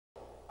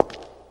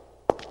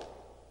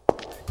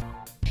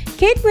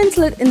Kate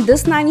Winslet in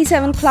this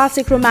 97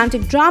 classic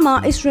romantic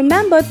drama is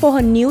remembered for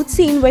her nude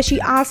scene where she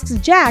asks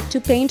Jack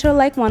to paint her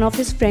like one of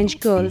his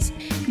French girls.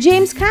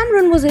 James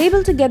Cameron was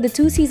able to get the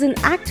two seasoned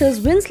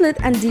actors Winslet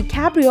and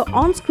DiCaprio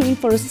on screen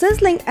for a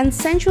sizzling and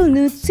sensual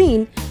nude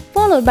scene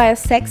followed by a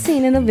sex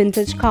scene in a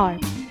vintage car.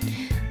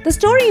 The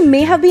story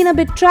may have been a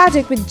bit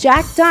tragic with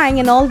Jack dying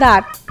and all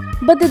that,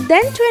 but the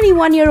then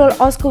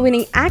 21-year-old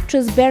Oscar-winning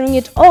actress bearing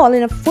it all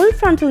in a full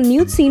frontal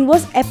nude scene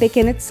was epic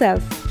in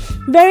itself.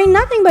 Wearing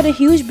nothing but a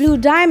huge blue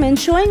diamond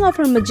showing off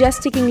her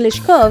majestic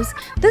English curves,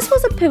 this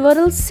was a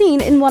pivotal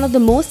scene in one of the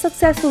most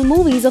successful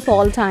movies of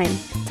all time.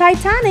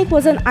 Titanic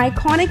was an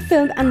iconic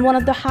film and one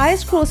of the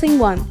highest grossing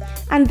ones,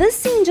 and this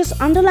scene just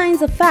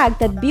underlines the fact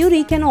that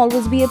beauty can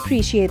always be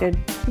appreciated.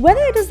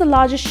 Whether it is the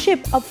largest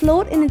ship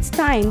afloat in its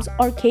times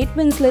or Kate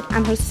Winslet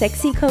and her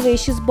sexy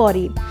curvaceous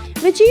body,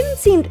 which even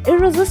seemed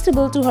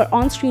irresistible to her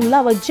on-screen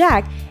lover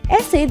Jack,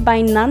 essayed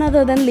by none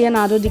other than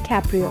Leonardo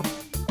DiCaprio.